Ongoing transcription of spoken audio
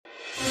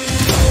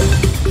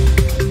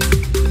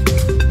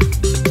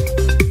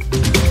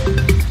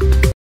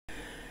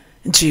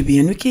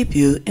JBNN will keep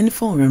you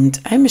informed.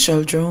 I'm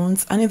Michelle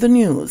Jones, and in the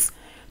news,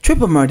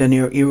 triple murder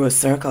near Hero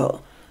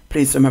Circle.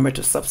 Please remember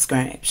to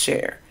subscribe,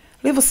 share,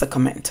 leave us a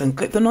comment, and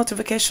click the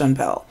notification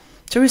bell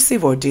to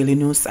receive our daily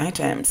news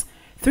items.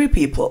 3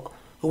 people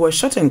who were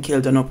shot and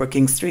killed on Upper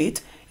King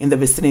Street in the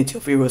vicinity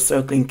of Hero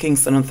Circle in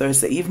Kingston on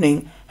Thursday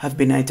evening have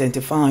been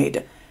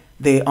identified.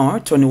 They are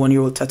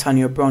 21-year-old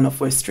Tattiana Brown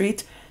of West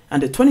Street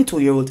and the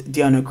 22-year-old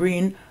Deanna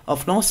Green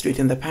of North Street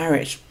in the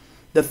parish.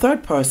 The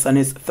third person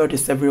is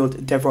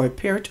 37-year-old Devroy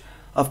Peart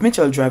of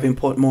Mitchell Drive in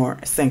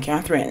Portmore, St.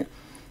 Catherine.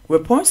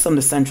 Reports from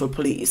the Central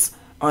Police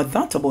are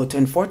that about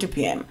 10:40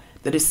 p.m.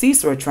 the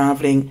deceased were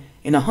traveling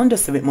in a Honda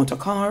Civic motor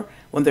car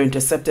when they were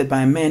intercepted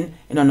by men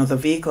in another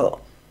vehicle.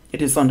 It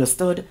is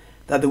understood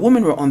that the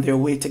women were on their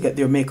way to get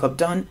their makeup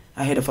done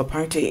ahead of a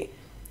party.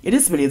 It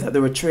is believed that they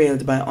were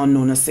trailed by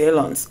unknown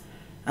assailants.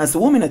 As the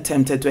women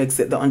attempted to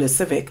exit the Honda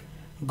Civic,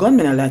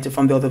 gunmen alighted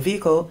from the other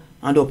vehicle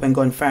and opened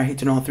gunfire,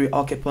 hitting all 3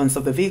 occupants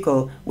of the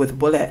vehicle with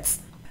bullets.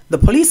 The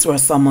police were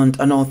summoned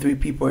and all 3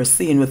 people were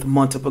seen with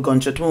multiple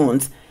gunshot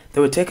wounds.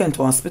 They were taken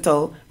to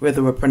hospital where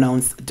they were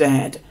pronounced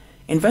dead.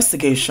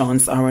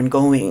 Investigations are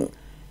ongoing.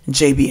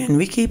 JBNN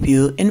will keep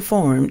you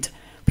informed.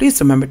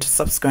 Please remember to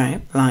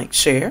subscribe, like,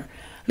 share,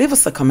 leave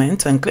us a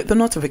comment, and click the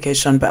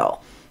notification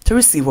bell to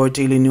receive our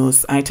daily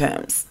news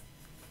items.